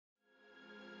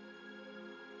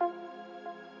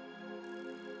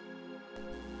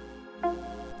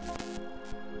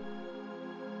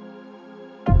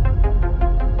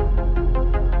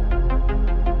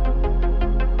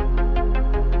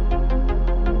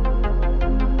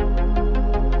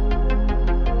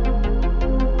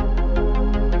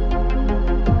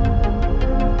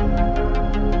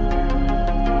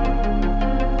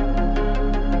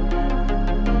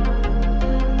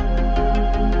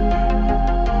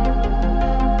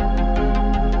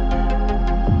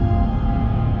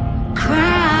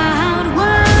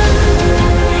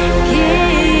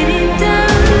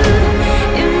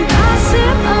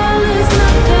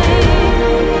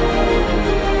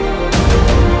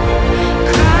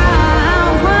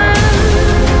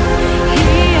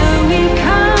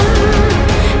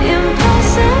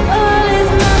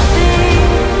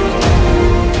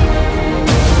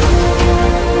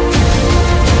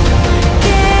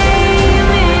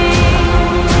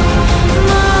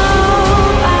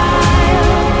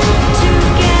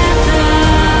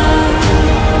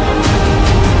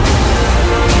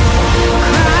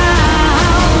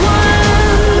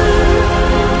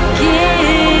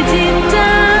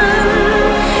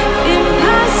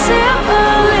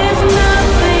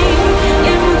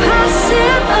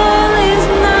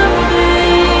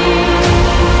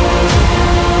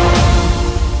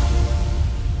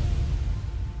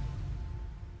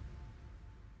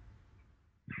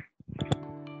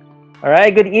All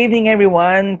right, good evening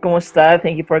everyone. Kumusta?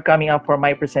 Thank you for coming up for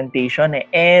my presentation,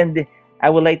 and I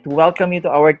would like to welcome you to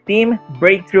our team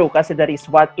Breakthrough kasi that is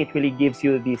what it really gives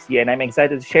you this year. And I'm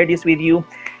excited to share this with you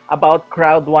about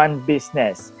CROWD1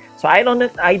 business. So I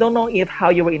don't know if how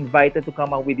you were invited to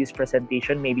come up with this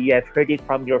presentation. Maybe you have heard it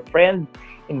from your friend,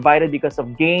 invited because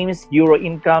of games, Euro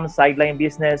income, sideline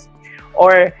business,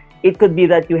 or it could be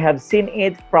that you have seen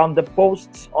it from the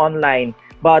posts online.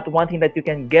 But one thing that you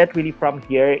can get really from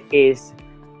here is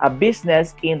a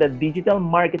business in the digital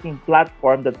marketing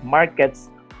platform that markets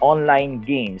online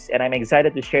games. And I'm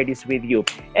excited to share this with you.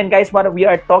 And guys, what we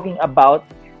are talking about,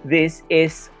 this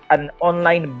is an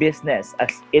online business, as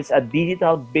it's a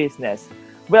digital business.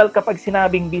 Well, kapag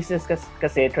sinabing business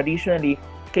kasi traditionally,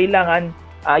 kailangan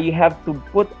you have to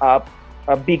put up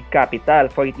a big capital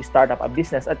for you to start up a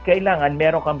business at kailangan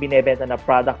meron kang binebenta na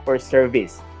product or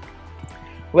service.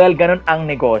 Well, ganun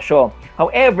ang negosyo.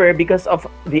 However, because of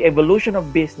the evolution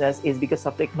of business is because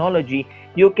of technology,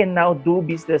 you can now do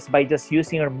business by just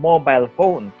using your mobile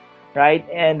phone, right?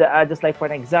 And just like for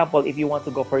an example, if you want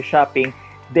to go for shopping,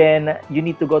 then you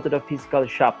need to go to the physical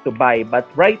shop to buy. But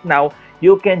right now,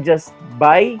 you can just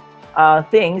buy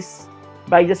things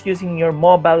by just using your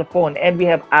mobile phone. And we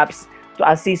have apps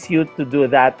to assist you to do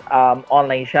that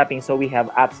online shopping. So we have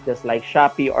apps just like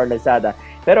Shopee or Lazada.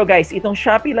 Pero guys, itong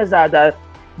Shopee, Lazada,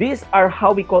 these are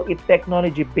how we call it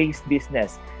technology-based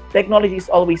business. Technology is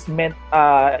always meant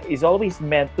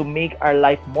to make our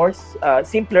life more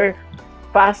simpler,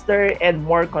 faster, and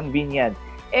more convenient.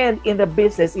 And in the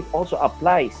business, it also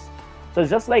applies. So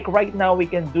just like right now, we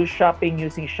can do shopping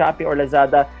using Shopee or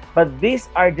Lazada, but these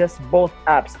are just both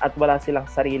apps at wala silang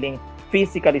sariling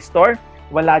physical store,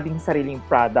 wala ding sariling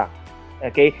product.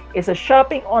 Okay? It's a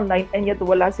shopping online and yet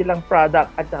wala silang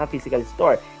product at saka physical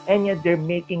store. And yet they're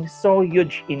making so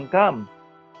huge income.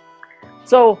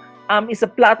 So, it's a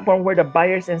platform where the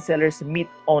buyers and sellers meet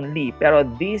only. Pero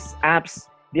these apps,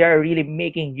 they are really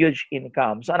making huge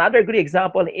income. So another good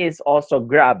example is also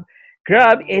Grab.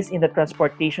 Grab is in the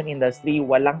transportation industry,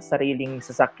 walang sariling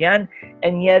sasakyan,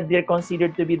 and yet they're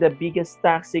considered to be the biggest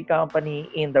taxi company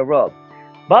in the world.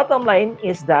 Bottom line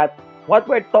is that what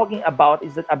we're talking about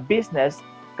is that a business,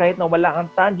 kahit na wala kang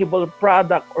tangible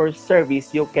product or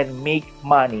service, you can make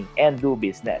money and do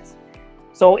business.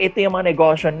 So ito yung mga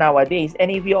negosyo nowadays. And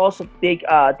if you also take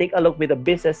a look with the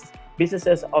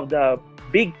businesses of the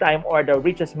big time or the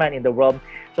richest man in the world.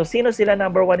 So sino sila?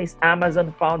 Number one is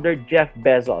Amazon founder Jeff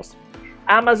Bezos.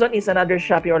 Amazon is another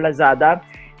Shopee or Lazada.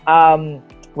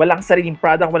 Walang sariling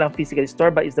product, walang physical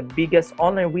store, but it's the biggest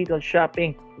online retail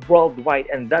shopping worldwide,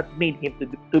 and that made him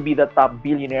to be the top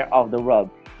billionaire of the world.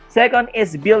 Second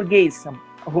is Bill Gates,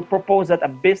 who proposed that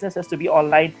a business has to be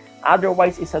online,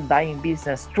 otherwise it's a dying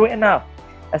business. True enough,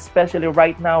 especially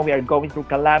right now, we are going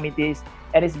through calamities,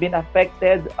 and it's been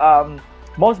affected.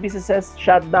 Most businesses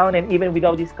shut down, and even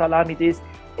without these calamities,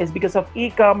 it's because of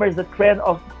e-commerce, the trend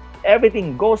of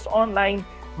everything goes online.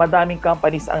 Madaming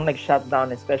companies ang nag-shut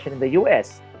down, especially in the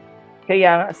US.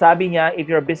 Kaya sabi niya,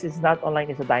 if your business is not online,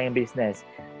 it's a dying business.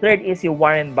 Third is yung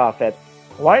Warren Buffett.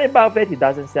 Warren Buffett, he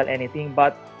doesn't sell anything,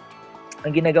 but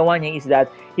ang ginagawa niya is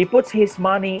that he puts his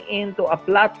money into a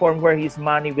platform where his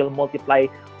money will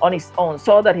multiply on his own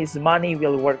so that his money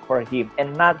will work for him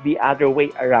and not the other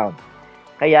way around.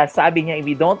 Kaya sabi niya, if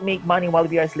we don't make money while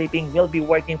we are sleeping, we'll be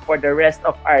working for the rest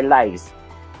of our lives.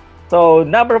 So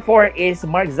number 4 is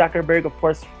Mark Zuckerberg. Of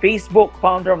course, Facebook,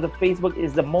 founder of the Facebook,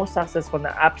 is the most successful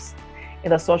na apps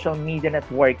in the social media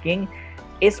networking.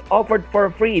 Is offered for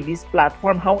free, this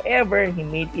platform. However, he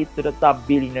made it to the top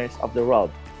billionaires of the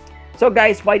world. So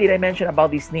guys, why did I mention about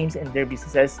these names and their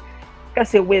businesses?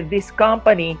 Kasi with this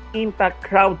company, Impact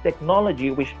Crowd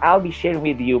Technology, which I'll be sharing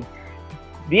with you,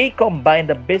 they combine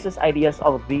the business ideas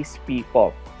of these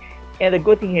people. And the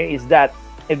good thing here is that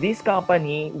if this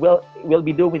company will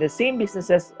be doing the same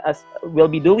business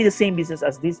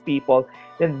as these people,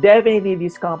 then definitely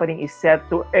this company is set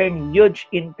to earn huge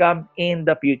income in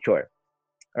the future.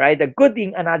 Right?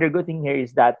 Another good thing here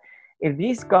is that in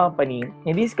this company,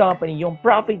 yung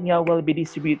profit niya will be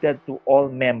distributed to all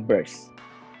members.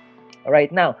 All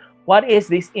right, now, what is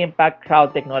this Impact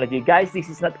Crowd Technology? Guys, this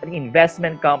is not an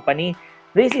investment company.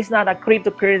 This is not a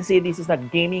cryptocurrency. This is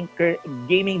not gaming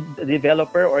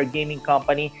developer or gaming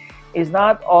company. It's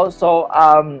not also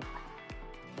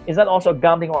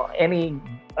gambling or any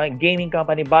gaming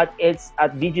company, but it's a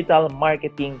digital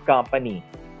marketing company.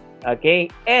 Okay,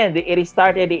 and it is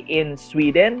started in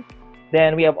Sweden.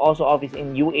 Then we have also office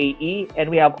in UAE, and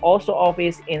we have also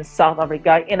office in South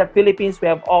Africa. In the Philippines, we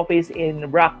have office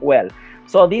in Rockwell.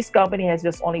 So this company has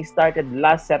just only started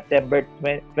last September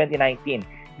 2019.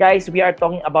 Guys, we are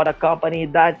talking about a company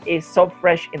that is so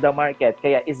fresh in the market.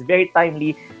 Kaya it's very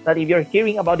timely that if you're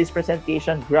hearing about this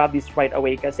presentation, grab this right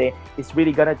away kasi it's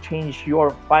really gonna change your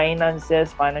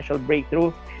finances, financial breakthrough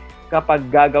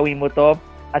kapag gagawin mo to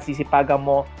at sisipagan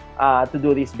mo to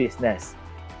do this business.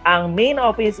 Ang main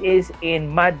office is in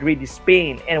Madrid,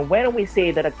 Spain. And when we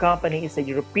say that a company is a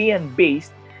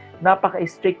European-based,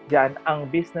 napaka-strict dyan ang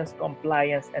business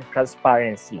compliance and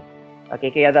transparency. Okay,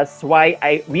 kaya that's why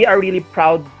we are really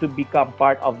proud to become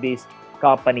part of this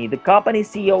company. The company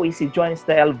CEO is si John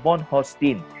Style von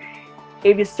Hostin.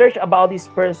 If you search about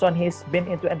this person, he's been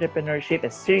into entrepreneurship,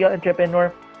 a serial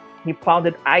entrepreneur. He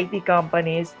founded IT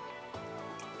companies,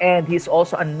 and he's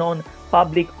also a known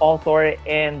public author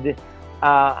and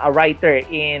a writer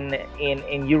in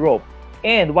Europe.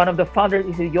 And one of the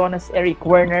founders is Jonas Erik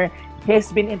Werner.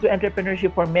 He's been into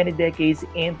entrepreneurship for many decades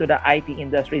into the IT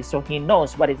industry, so he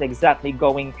knows what is exactly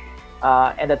going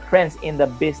and the trends in the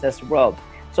business world.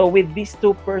 So with these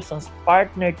two persons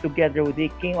partnered together, they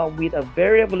came up with a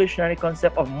very revolutionary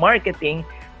concept of marketing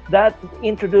that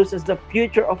introduces the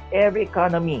future of every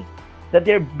economy, that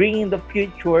they're bringing the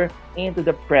future into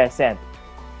the present.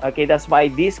 Okay, that's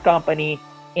why this company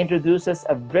introduces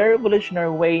a very revolutionary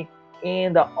way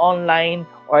in the online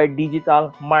or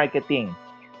digital marketing.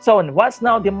 So what's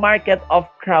now the market of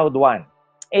CROWD1?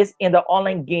 Is in the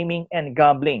online gaming and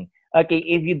gambling. Okay,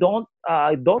 if you don't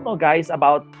know, guys,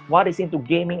 about what is into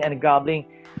gaming and gambling,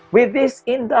 with this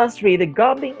industry, the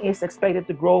gambling is expected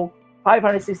to grow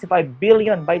 565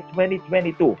 billion by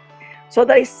 2022. So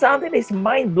that is something that is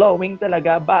mind-blowing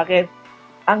talaga. Bakit?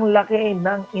 Ang laki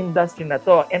ng industry na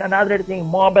to. And another thing,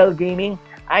 mobile gaming.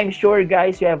 I'm sure,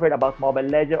 guys, you have heard about Mobile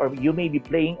Legends, or you may be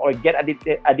playing or get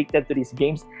addicted to these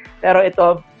games. Pero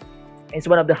ito is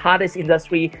one of the hottest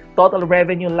industry. Total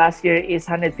revenue last year is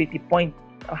 151.9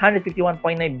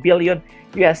 billion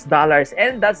US dollars,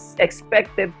 and that's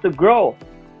expected to grow,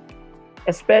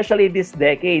 especially this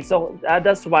decade. So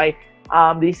that's why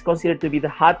this is considered to be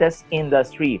the hottest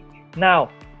industry.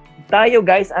 Now, tayo,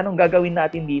 guys, anong gagawin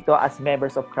natin dito as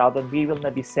members of CROWD1? We will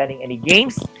not be selling any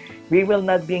games. We will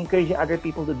not be encouraging other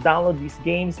people to download these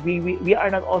games. We are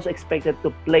not also expected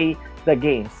to play the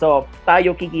game. So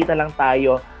tayo, kikita lang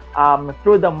tayo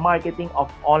through the marketing of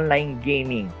online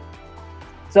gaming.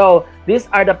 So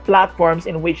these are the platforms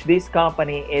in which this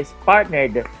company is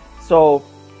partnered. So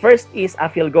first is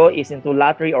AffilGO, is into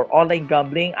lottery or online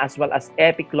gambling, as well as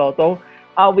Epic Lotto.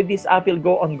 With this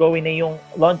AffilGO, ongoing na yung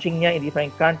launching niya in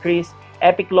different countries.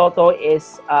 Epic Lotto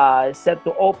is set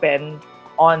to open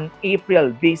on April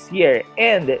this year.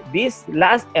 And this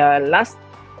last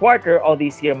quarter of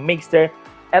this year, Miggster,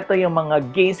 ito yung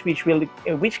mga games which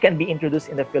can be introduced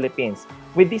in the Philippines.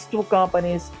 With these two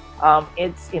companies,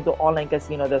 it's into online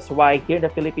casino. That's why here in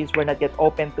the Philippines, we're not yet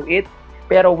open to it.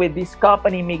 Pero with this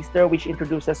company, Miggster, which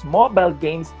introduces mobile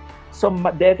games, so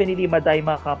definitely madami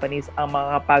mga companies ang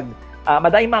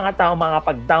madami mga tao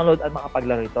makapag-download at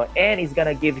makapaglaro ito. And it's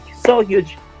gonna give so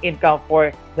huge income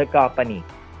for the company.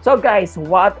 So guys,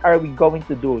 what are we going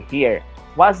to do here?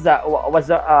 What's the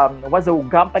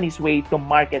company's way to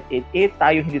market it if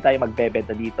hindi tayo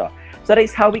magbebenta dito? So that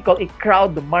is how we call it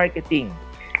crowd marketing.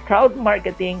 Crowd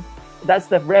marketing, that's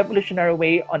the revolutionary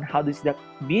way on how this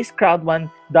CROWD1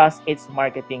 does its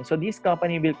marketing. So this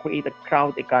company will create a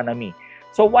crowd economy.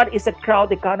 So what is a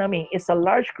crowd economy? It's a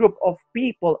large group of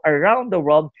people around the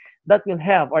world that will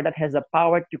have or that has the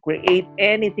power to create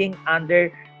anything under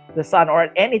the sun or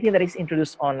anything that is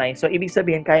introduced online. So ibig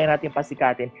sabihin, kaya natin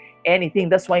pasikatin anything.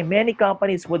 That's why many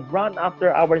companies would run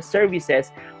after our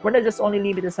services. We're not just only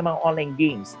limited sa mga online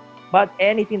games, but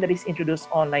anything that is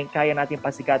introduced online, kaya natin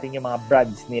pasikatin yung mga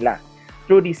brands nila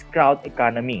through this crowd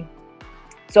economy.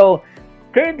 So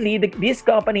currently, this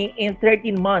company, in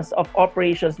 13 months of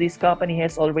operations, this company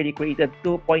has already created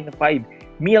 2.5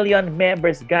 million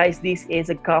members. Guys, this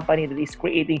is a company that is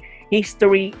creating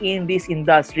history in this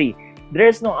industry.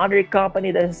 There's no other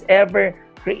company that has ever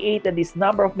created this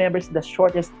number of members in the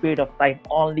shortest period of time,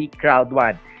 only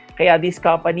CROWD1. Kaya this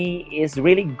company is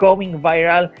really going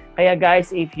viral. Kaya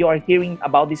guys, if you are hearing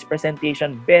about this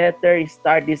presentation, better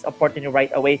start this opportunity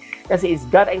right away kasi it's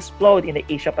gonna explode in the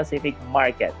Asia-Pacific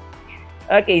market.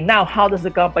 Okay, now how does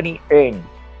the company earn?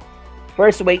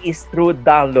 First way is through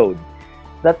download.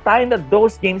 The time that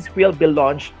those games will be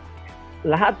launched,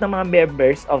 lahat ng mga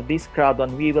members of this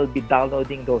CROWD1, we will be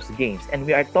downloading those games. And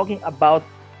we are talking about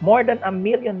more than 1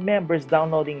 million members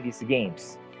downloading these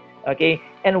games. Okay?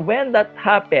 And when that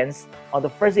happens, on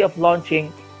the first day of launching,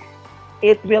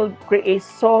 it will create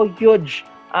so huge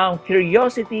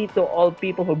curiosity to all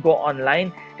people who go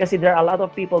online kasi there are a lot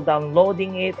of people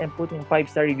downloading it and putting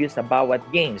 5-star reviews about what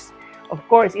games. of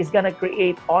course, it's gonna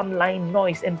create online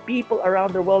noise, and people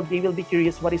around the world, they will be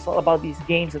curious what is all about these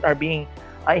games that are being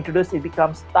introduced. It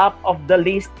becomes top of the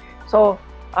list. So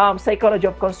psychology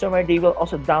of consumer, they will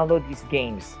also download these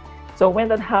games. So when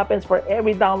that happens, for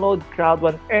every download,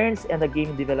 CROWD1 earns and the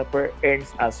game developer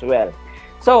earns as well.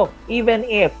 So even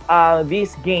if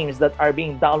these games that are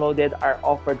being downloaded are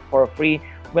offered for free,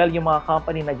 well, yung mga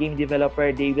company na game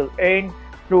developer, they will earn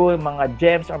through mga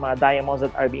gems or mga diamonds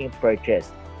that are being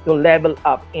purchased to level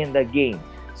up in the game.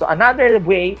 So another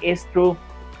way is through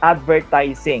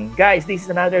advertising. Guys, this is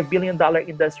another billion-dollar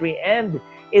industry, and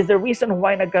is the reason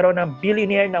why nagkaroon ng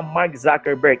billionaire na Mark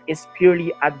Zuckerberg is purely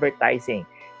advertising.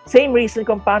 Same reason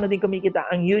kung paano din kumikita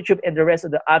ang YouTube and the rest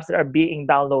of the apps that are being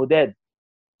downloaded.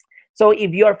 So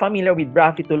if you are familiar with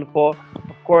Rafi Tulfo,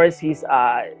 of course, his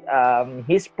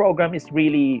program is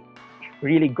really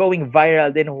going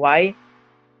viral. Then why?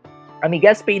 He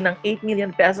gets paid ng 8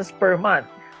 million pesos per month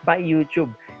by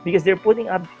YouTube because they're putting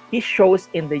up his shows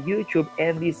in the YouTube,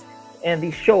 and these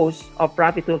shows of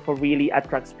Rafi Tulfo really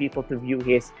attracts people to view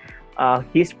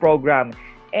his program.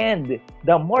 And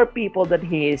the more people that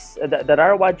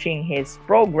are watching his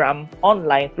program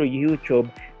online through YouTube,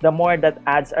 the more that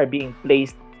ads are being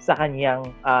placed sa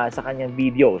kanyang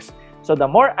videos. So the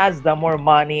more ads, the more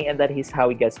money, and that is how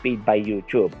he gets paid by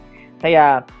YouTube.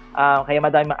 Kaya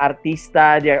madami mga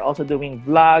artista, they are also doing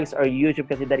vlogs or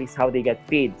YouTube kasi that is how they get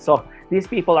paid. So these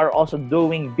people are also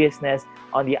doing business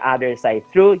on the other side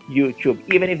through YouTube.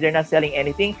 Even if they're not selling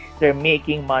anything, they're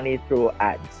making money through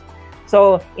ads.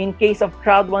 So in case of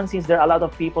CROWD1, since there are a lot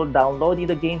of people downloading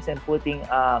the games and putting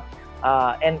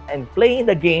and playing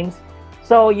the games,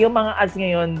 so yung mga ads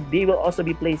ngayon, they will also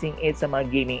be placing it sa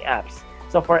mga gaming apps.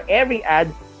 So for every ad,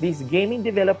 this gaming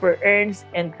developer earns,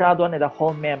 and CROWD1 and the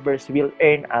whole members will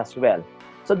earn as well.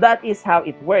 So that is how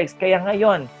it works. Kaya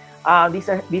ngayon, this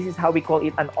is how we call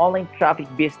it an online traffic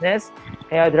business.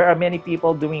 Kaya there are many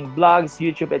people doing blogs,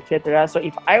 YouTube, etc. So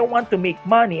if I want to make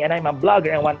money and I'm a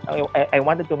blogger, I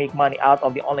wanted to make money out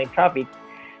of the online traffic,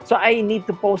 so I need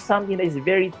to post something that is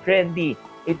very trendy.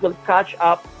 It will catch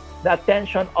up the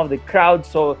attention of the crowd.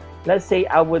 So let's say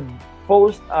I would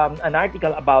post an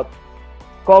article about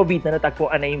COVID na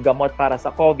natagpuan na yung gamot para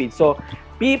sa COVID. So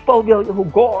people who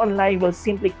go online will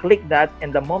simply click that,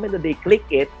 and the moment that they click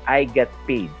it, I get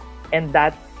paid. And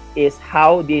that is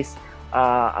how this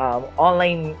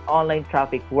online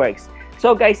traffic works.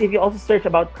 So guys, if you also search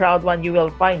about CROWD1, you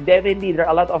will find definitely there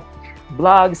are a lot of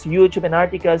blogs, YouTube, and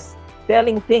articles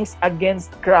telling things against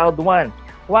CROWD1.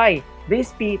 Why?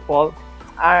 These people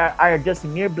are just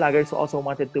mere bloggers who also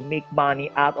wanted to make money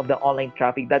out of the online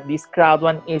traffic that this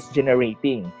CROWD1 is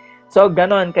generating. So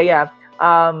ganon, kaya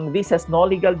this has no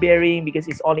legal bearing because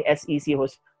it's only SEC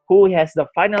who has the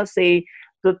final say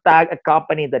to tag a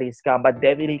company that is scam, but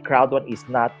definitely CROWD1 is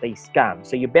not a scam.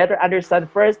 So you better understand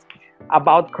first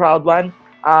about CROWD1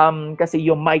 kasi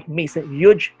you might miss a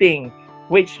huge thing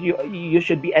which you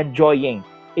should be enjoying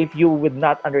if you would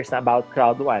not understand about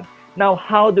CROWD1. Now,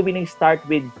 how do we start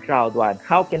with CROWD1?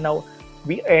 How can now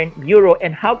we earn euro,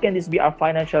 and how can this be our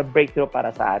financial breakthrough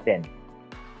para sa atin?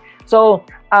 So,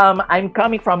 I'm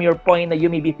coming from your point that you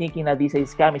may be thinking that this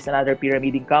is scam, is another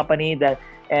pyramiding company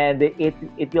and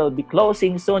it will be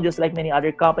closing soon, just like many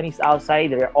other companies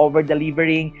outside. They're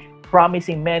over-delivering,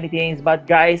 promising many things. But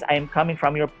guys, I'm coming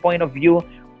from your point of view.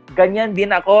 Ganyan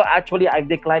din ako. Actually,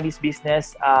 I've declined this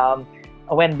business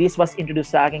when this was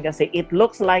introduced sa akin kasi it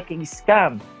looks like a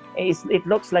scam. It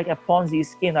looks like a Ponzi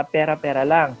scheme na pera-pera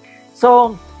lang.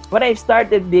 So, when I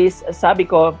started this, sabi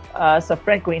ko sa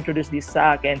friend ko introduced this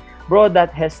sa akin, bro,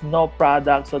 that has no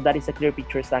product. So, that is a clear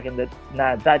picture sa akin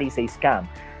that is a scam.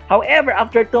 However,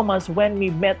 after 2 months, when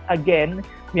we met again,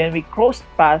 when we crossed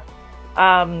path,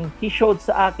 he showed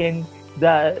sa akin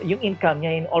yung income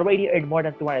niya, and already earned more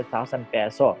than 200,000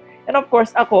 peso. And of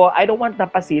course, ako, I don't want na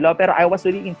pasilo, pero I was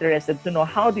really interested to know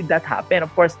how did that happen.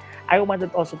 Of course, I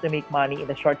wanted also to make money in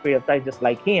a short period of time, just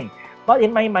like him. But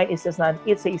in my mind, it's just not,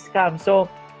 it's a scam. So,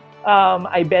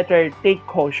 I better take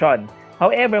caution.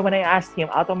 However, when I asked him,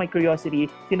 out of my curiosity,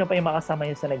 sino pa yung makasama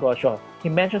niya sa negosyo? He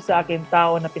mentioned sa akin,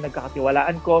 tao na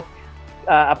pinagkakatiwalaan ko,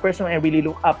 a person I really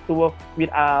look up to, with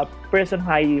a person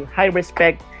high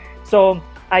respect. So,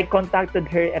 I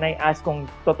contacted her and I asked kung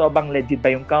totoo bang legit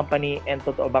ba yung company and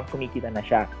totoo bang kumikita na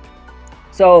siya.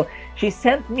 So, she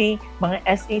sent me mga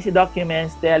SEC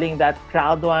documents telling that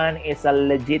CROWD1 is a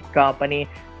legit company.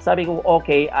 Sabi ko,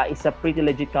 okay, it's a pretty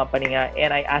legit company nga.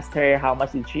 And I asked her how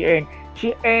much did she earn.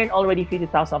 She earned already 50,000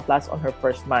 plus on her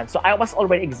first month. So I was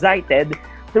already excited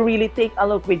to really take a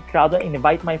look with CROWD1 and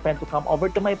invite my friend to come over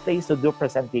to my place to do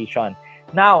presentation.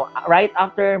 Now, right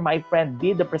after my friend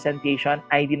did the presentation,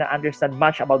 I didn't understand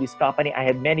much about this company. I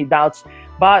had many doubts,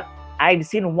 but I've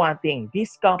seen one thing.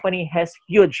 This company has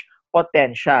huge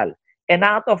potential. And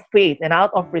out of faith and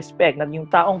out of respect na yung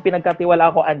taong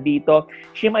pinagkatiwala ko andito,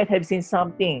 she might have seen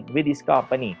something with this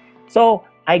company. So,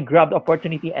 I grabbed the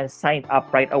opportunity and signed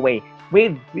up right away.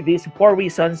 With these 4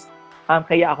 reasons,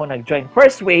 kaya ako nag-join.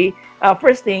 First reason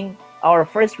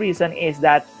is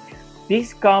that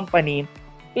this company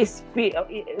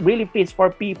really fits for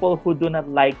people who do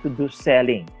not like to do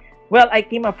selling. Well, I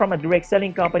came up from a direct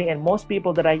selling company, and most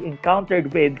people that I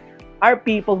encountered with are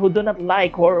people who do not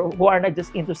like or who are not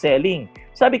just into selling.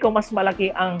 Sabi ko, mas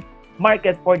malaki ang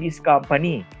market for this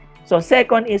company. So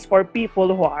second is for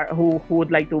people who would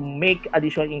like to make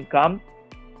additional income,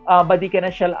 but they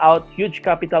cannot shell out huge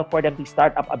capital for them to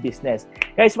start up a business.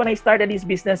 Guys, when I started this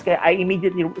business, I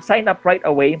immediately signed up right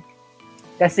away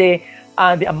kasi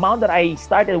the amount that I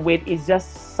started with is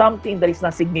just something that is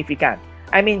not significant.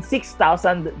 I mean,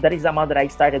 6,000, that is the amount that I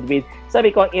started with.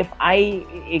 Sabi ko, if I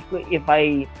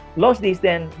lost this,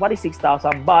 then what is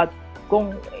 6,000? But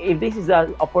if this is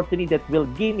an opportunity that will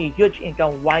give me huge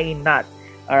income, why not?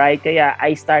 All right, kaya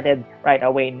I started right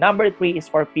away. Number 3 is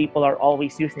for people who are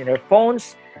always using their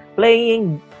phones,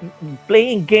 playing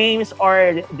games,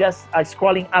 or just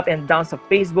scrolling up and down sa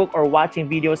Facebook or watching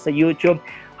videos sa YouTube.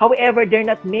 However, they're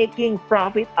not making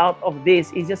profit out of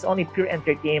this. It's just only pure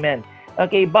entertainment.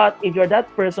 Okay, but if you're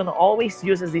that person who always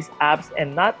uses these apps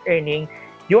and not earning,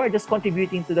 you are just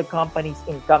contributing to the company's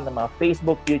income, ng mga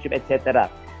Facebook, YouTube, etc.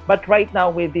 But right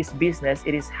now with this business,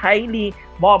 it is highly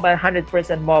mobile, 100%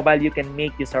 mobile. You can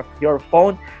make use of your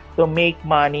phone to make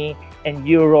money and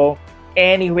euro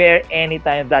anywhere,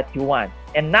 anytime that you want.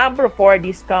 And number 4,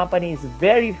 this company is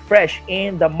very fresh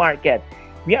in the market.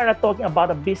 We are not talking about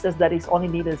a business that is only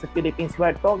needed in the Philippines. We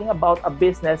are talking about a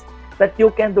business that you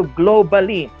can do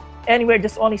globally. And we're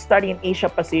just only starting in Asia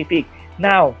Pacific.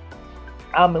 Now,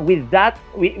 with that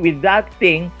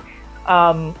thing,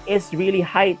 it's really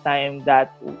high time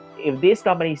that if this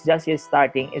company is just yet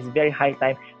starting, it's very high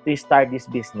time to start this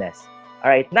business.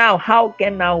 All right, now how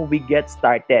can we get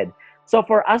started? So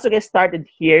for us to get started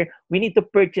here, we need to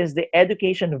purchase the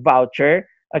education voucher.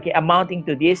 Okay, amounting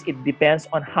to this, it depends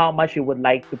on how much you would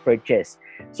like to purchase.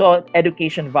 So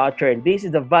education voucher, this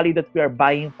is the value that we are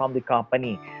buying from the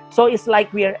company. So it's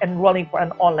like we are enrolling for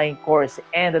an online course,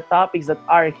 and the topics that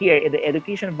are here in the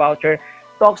education voucher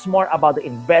talks more about the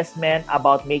investment,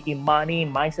 about making money,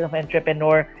 mindset of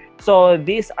entrepreneur. So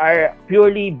these are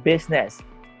purely business.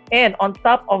 And on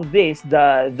top of this,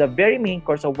 the very main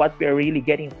course of what we are really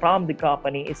getting from the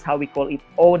company is how we call it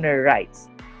owner rights.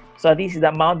 So this is the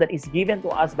amount that is given to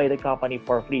us by the company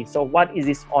for free. So what is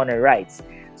this owner rights?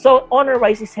 So owner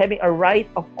rights is having a right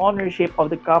of ownership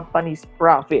of the company's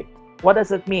profit. What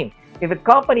does it mean? If a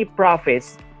company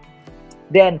profits,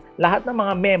 then lahat ng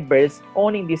mga members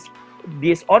owning these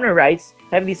honor rights,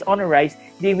 have these honor rights,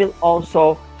 they will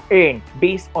also earn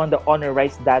based on the honor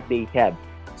rights that they have.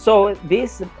 So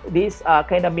this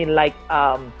kind of mean like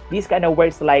these kind of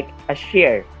words like a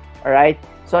share. All right.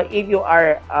 So if you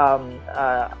are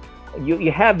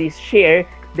you have this share,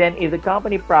 then if the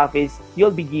company profits, you'll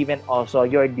be given also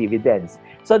your dividends.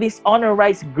 So these honor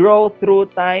rights grow through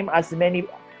time as many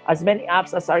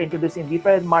apps as are introduced in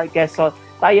different markets. So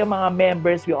tayo mga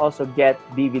members, we also get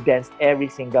dividends every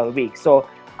single week. So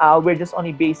we're just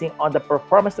only basing on the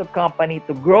performance of company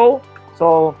to grow.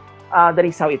 So that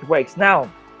is how it works. Now,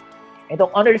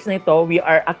 itong honors na ito, we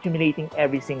are accumulating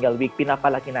every single week.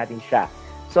 Pinapalaki natin siya.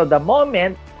 So the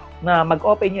moment na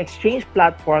mag-open yung exchange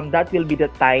platform, that will be the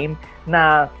time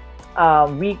na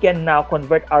we can now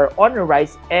convert our honor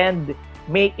rights and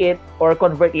make it or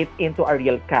convert it into a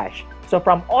real cash. So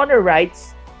from honor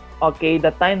rights, okay,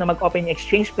 the time na mag-open yung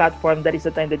exchange platform, that is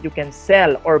the time that you can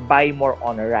sell or buy more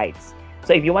honor rights.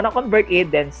 So if you want to convert it,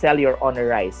 then sell your honor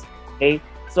rights. Okay?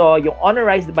 So yung honor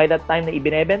rights, by the time na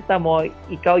ibinebenta mo,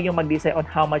 ikaw yung mag-decide on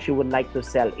how much you would like to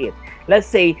sell it. Let's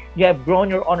say you have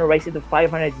grown your honor rights into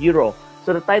 500 euro.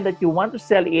 So the time that you want to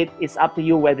sell it is up to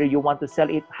you whether you want to sell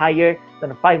it higher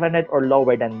than 500 or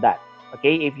lower than that.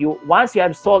 Okay? Once you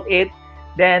have sold it,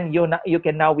 then you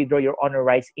can now withdraw your honor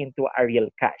rights into a real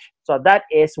cash. So that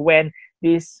is when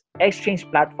this exchange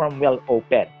platform will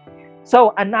open.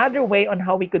 So another way on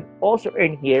how we could also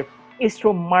earn here is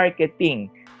through marketing.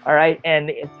 All right,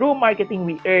 and through marketing,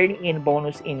 we earn in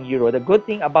bonus in euro. The good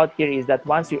thing about here is that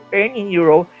once you earn in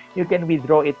euro, you can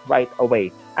withdraw it right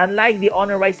away. Unlike the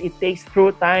honor rights, it takes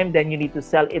through time. Then you need to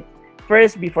sell it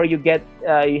first before you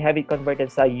have it converted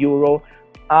to euro.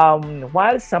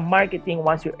 While some marketing,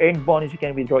 once you earn bonus, you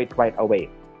can withdraw it right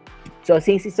away. So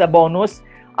since it's a bonus,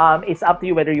 It's up to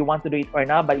you whether you want to do it or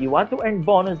not, but you want to earn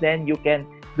bonus, then you can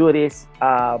do this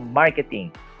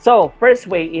marketing. So first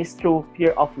way is through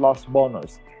fear of loss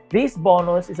bonus. This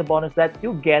bonus is a bonus that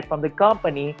you get from the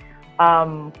company,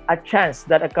 a chance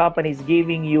that a company is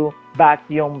giving you back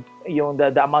the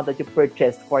amount that you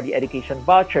purchased for the education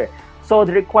voucher. So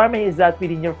the requirement is that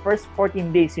within your first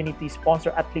 14 days, you need to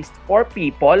sponsor at least 4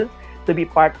 people to be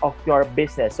part of your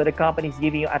business. So the company is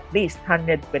giving you at least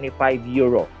 125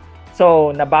 euro.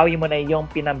 So nabawi mo na yung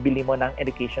pinambili mo ng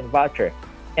education voucher.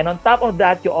 And on top of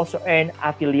that, you also earn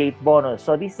affiliate bonus.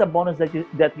 So this is a bonus that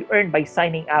you earn by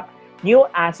signing up new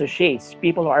associates,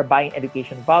 people who are buying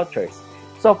education vouchers.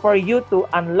 So for you to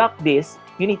unlock this,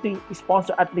 you need to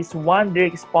sponsor at least 1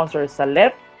 direct sponsor sa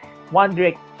left, 1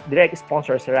 direct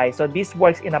sponsor sa right. So this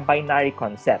works in a binary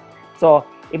concept. So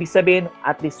ibig sabihin,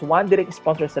 at least 1 direct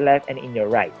sponsor sa left and in your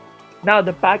right. Now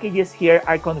the packages here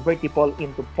are convertible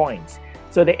into points.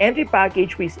 So the entry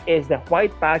package, which is the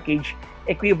white package,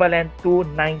 equivalent to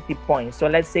 90 points. So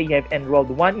let's say you have enrolled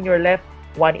 1 in your left,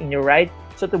 1 in your right.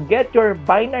 So to get your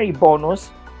binary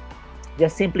bonus,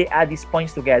 just simply add these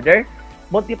points together,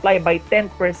 multiply by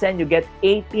 10%, you get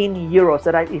 18 euros.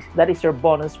 So that is your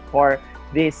bonus for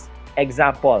this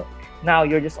example. Now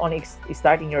you're just only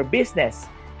starting your business.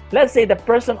 Let's say the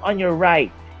person on your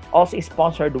right also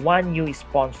sponsored 1 new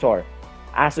sponsor,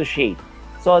 associate.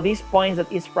 So these points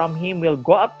that is from him will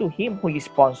go up to him who is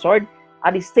sponsored.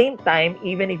 At the same time,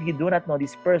 even if you do not know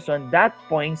this person, that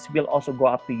points will also go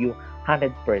up to you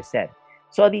 100%.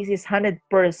 So this is 100%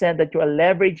 that you are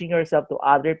leveraging yourself to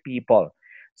other people.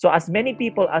 So as many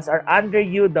people as are under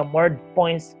you, the more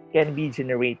points can be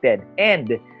generated.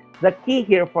 And the key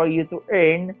here for you to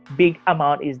earn big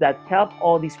amount is that help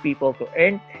all these people to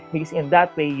earn, because in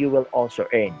that way you will also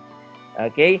earn.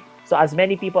 Okay? So as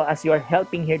many people as you are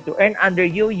helping here to earn under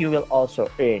you, you will also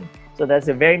earn. So that's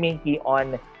the very main key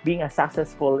on being a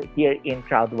successful here in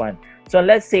CROWD1. So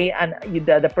let's say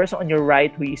the person on your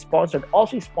right who is sponsored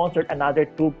also sponsored another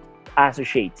 2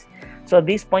 associates. So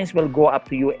these points will go up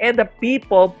to you. And the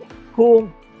people who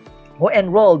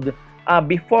enrolled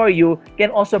before you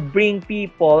can also bring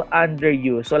people under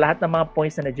you. So lahat ng mga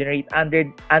points na generate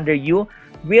under you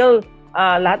will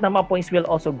lahat ng mga points will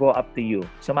also go up to you.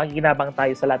 So makikinabang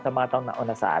tayo sa lahat ng mga taong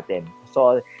nauna sa atin.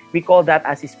 So we call that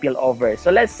as a spillover.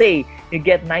 So let's say you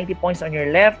get 90 points on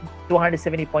your left,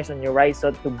 270 points on your right.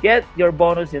 So to get your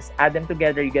bonus, just add them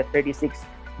together, you get 36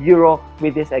 euro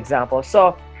with this example.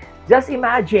 So just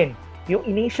imagine you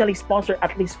initially sponsor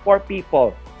at least 4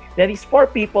 people. Then these 4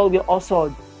 people will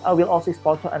also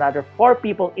sponsor another 4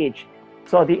 people each.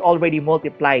 So they already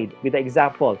multiplied with the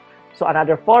example. So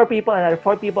another 4 people,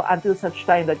 until such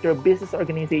time that your business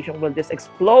organization will just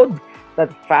explode that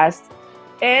fast,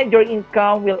 and your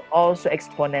income will also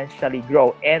exponentially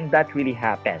grow. And that really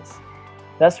happens.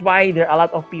 That's why there are a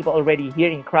lot of people already here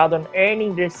in CROWD1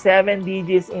 earning their 7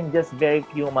 digits in just very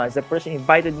few months. The person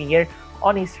invited me here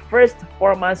on his first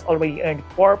 4 months already earned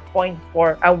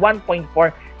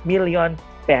 1.4 million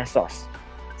pesos.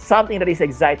 Something that is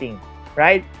exciting,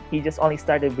 right? He just only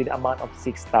started with the amount of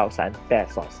 6,000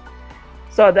 pesos.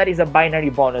 So that is a binary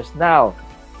bonus. Now,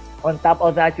 on top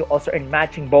of that, you also earn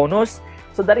matching bonus.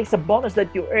 So that is a bonus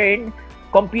that you earn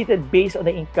computed based on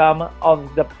the income of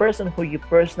the person who you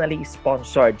personally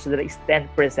sponsored. So that is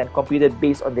 10% computed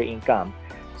based on their income.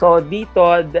 So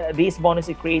dito, this bonus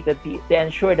is created to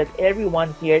ensure that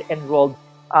everyone here enrolled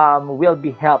will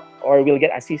be helped or will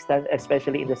get assistance,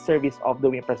 especially in the service of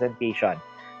doing presentation.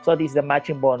 So this is the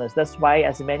matching bonus. That's why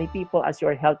as many people as you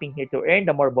are helping here to earn,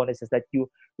 the more bonuses that you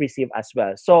receive as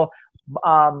well. So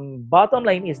bottom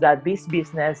line is that this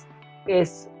business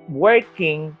is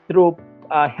working through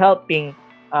helping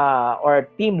or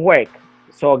teamwork.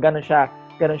 So ganun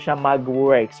siya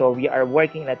mag-work. So we are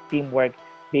working in a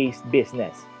teamwork-based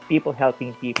business. People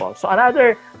helping people. So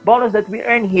another bonus that we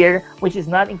earn here, which is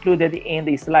not included in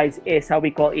the slides, is how we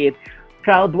call it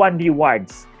CROWD1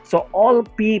 rewards. So all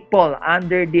people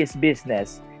under this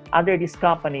business, under this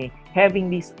company, having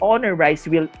this honor rights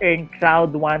will earn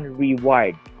CROWD1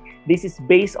 reward. This is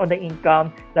based on the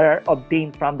income that are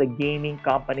obtained from the gaming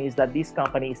companies that this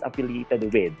company is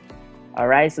affiliated with.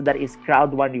 Alright, so that is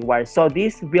CROWD1 reward. So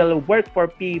this will work for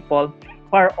people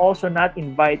who are also not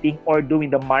inviting or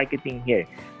doing the marketing here.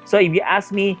 So if you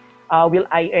ask me, will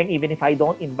I earn even if I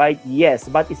don't invite? Yes,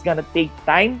 but it's gonna take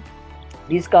time.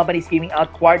 This company is giving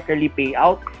out quarterly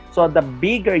payout. So the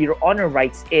bigger your honor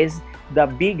rights is, the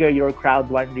bigger your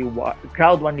CROWD1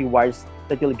 rewards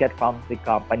that you'll get from the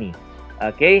company.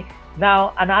 Okay.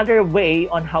 Now another way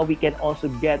on how we can also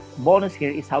get bonus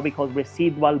here is how we call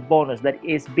residual bonus. That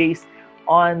is based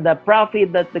on the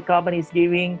profit that the company is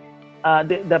giving.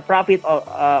 the profit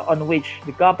on which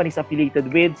the company is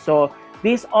affiliated with. So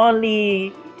this is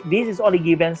only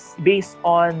given based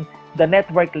on the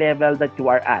network level that you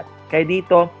are at. Kaya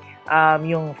dito,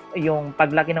 yung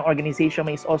paglaki ng organization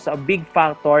mo is also a big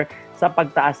factor sa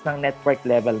pagtaas ng network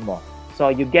level mo. So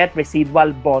you get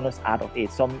residual bonus out of it.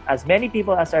 So as many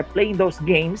people as are playing those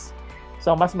games,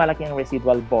 so mas malaki ang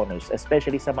residual bonus,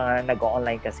 especially sa mga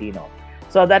nag-online casino.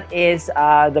 So that is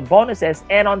the bonuses.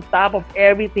 And on top of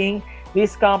everything,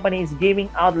 this company is giving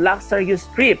out luxurious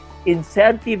trip,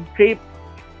 incentive trip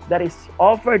that is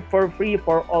offered for free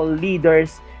for all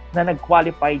leaders na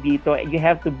nag-qualify dito. You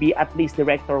have to be at least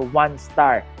director 1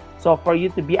 star. So for you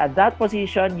to be at that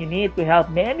position, you need to help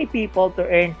many people to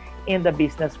earn in the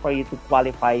business for you to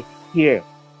qualify here.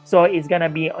 So it's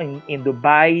gonna be in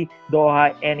Dubai,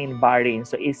 Doha, and in Bahrain.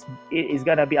 So it's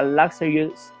gonna be a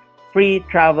luxurious free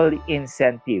travel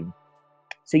incentive.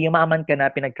 So yumaman ka na,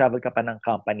 pinag-travel ka pa ng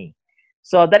company.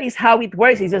 So that is how it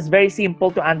works. It's just very simple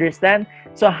to understand.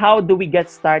 So how do we get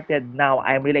started now?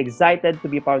 I'm really excited to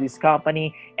be part of this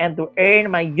company and to earn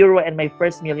my euro and my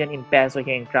first million in peso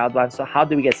here in CROWD1. So how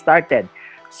do we get started?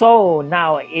 So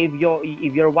now, if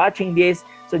you're watching this,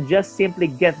 so just simply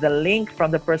get the link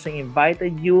from the person who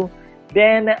invited you.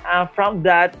 Then from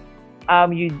that,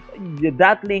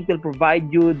 that link will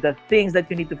provide you the things that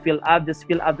you need to fill up. Just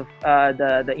fill out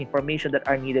the information that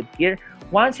are needed here.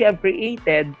 Once you have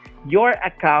created your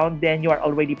account, then you are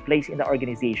already placed in the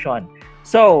organization.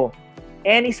 So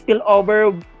any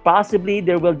spillover, possibly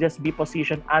there will just be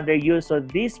positioned under you. So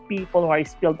these people who are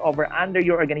spilled over under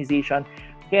your organization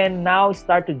can now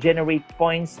start to generate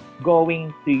points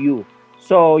going to you.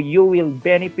 So you will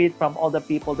benefit from all the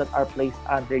people that are placed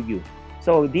under you.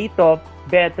 So dito,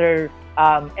 better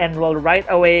enroll right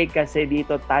away kasi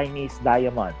dito time is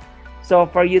diamond. So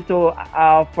for you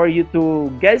to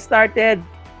get started,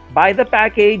 buy the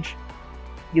package.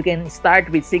 You can start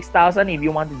with 6,000 if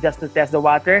you want just to test the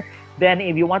water. Then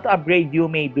if you want to upgrade, you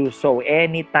may do so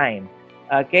anytime.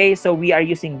 Okay, so we are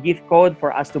using gift code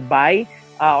for us to buy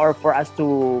or for us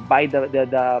to buy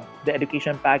the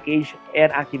education package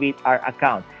and activate our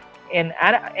account. And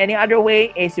any other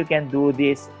way is you can do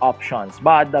these options.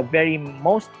 But the very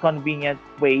most convenient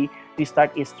way to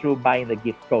start is through buying the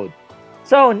gift code.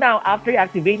 So now, after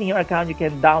activating your account, you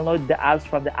can download the apps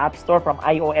from the App Store, from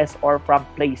iOS or from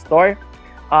Play Store,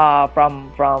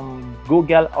 from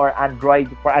Google or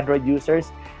Android for Android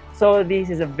users. So this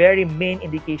is a very main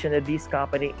indication that this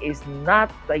company is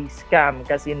not a scam,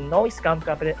 kasi no scam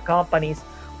companies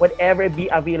would ever be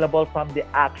available from the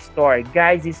App Store.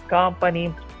 Guys, this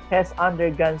company has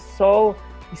undergone so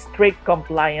strict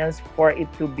compliance for it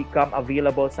to become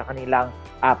available sa kanilang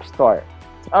App Store.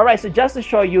 Alright, so just to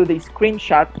show you the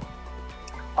screenshot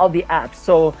of the app.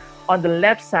 So on the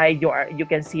left side, you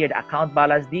can see the account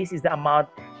balance. This is the amount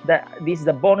this is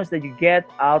the bonus that you get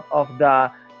out of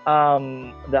the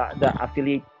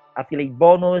affiliate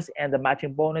bonus and the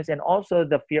matching bonus, and also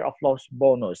the fear of loss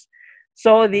bonus.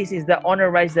 So this is the honor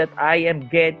rights that I am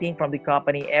getting from the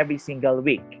company every single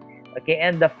week. Okay,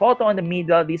 and the photo on the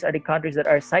middle, these are the countries that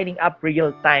are signing up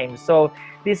real time. So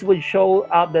this would show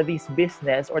up that this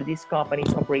business or this company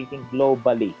is operating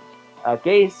globally.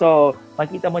 Okay, so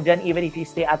makita mo dyan, even if you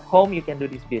stay at home, you can do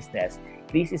this business.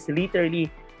 This is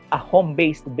literally a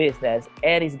home-based business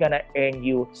and it's gonna earn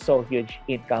you so huge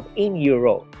income in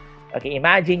euro. Okay,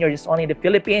 imagine you're just only in the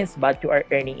Philippines but you are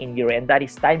earning in euro, and that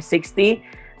is times 60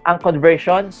 ang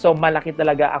conversion. So malaki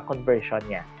talaga ang conversion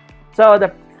niya. So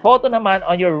the photo naman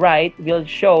on your right will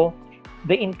show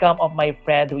the income of my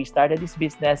friend who started this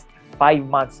business 5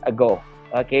 months ago.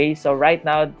 Okay, so right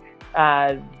now,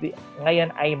 ngayon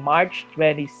ay March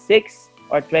 26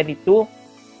 or 22,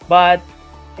 but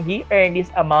he earned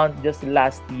this amount just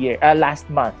last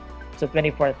month, so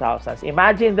 24,000. So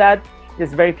imagine that,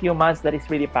 just very few months, that is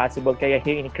really possible. Kaya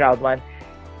here in CROWD1,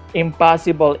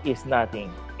 impossible is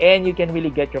nothing, and you can really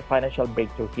get your financial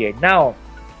breakthrough here. Now,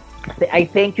 I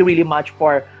thank you really much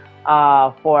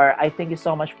I thank you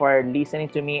so much for listening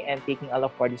to me and taking a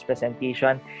look for this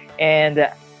presentation, and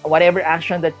whatever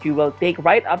action that you will take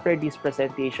right after this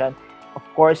presentation, of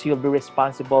course, you'll be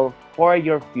responsible for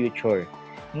your future.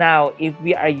 Now, if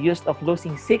we are used of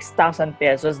losing 6,000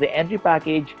 pesos, the entry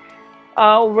package,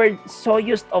 we're so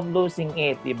used of losing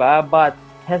it, diba? But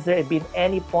has there been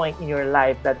any point in your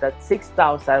life that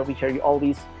 6,000, which are you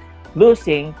always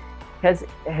losing, has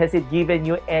it given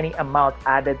you any amount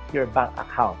added to your bank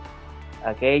account?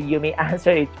 Okay, you may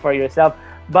answer it for yourself.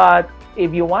 But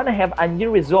if you want to have a new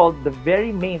result, the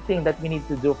very main thing that we need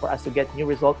to do for us to get new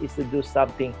result is to do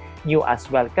something new as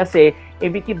well. Kasi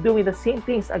if we keep doing the same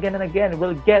things again and again,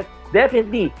 we'll get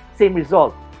definitely same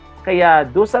result. Kaya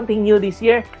do something new this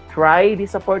year. Try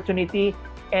this opportunity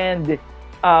and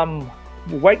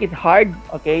work it hard,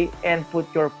 okay? And put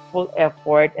your full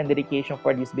effort and dedication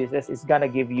for this business. It's gonna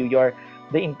give you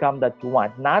the income that you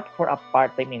want. Not for a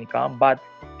part-time income, but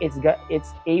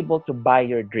it's able to buy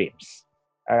your dreams.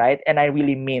 All right? And I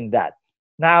really mean that.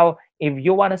 Now, if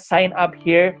you want to sign up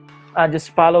here,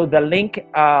 just follow the link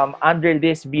under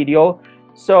this video.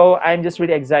 So I'm just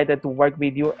really excited to work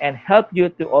with you and help you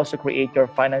to also create your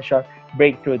financial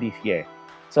breakthrough this year.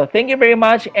 So thank you very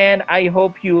much, and I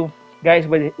hope you guys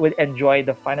would enjoy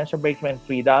the financial breakthrough and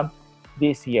freedom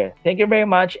this year. Thank you very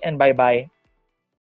much, and bye-bye.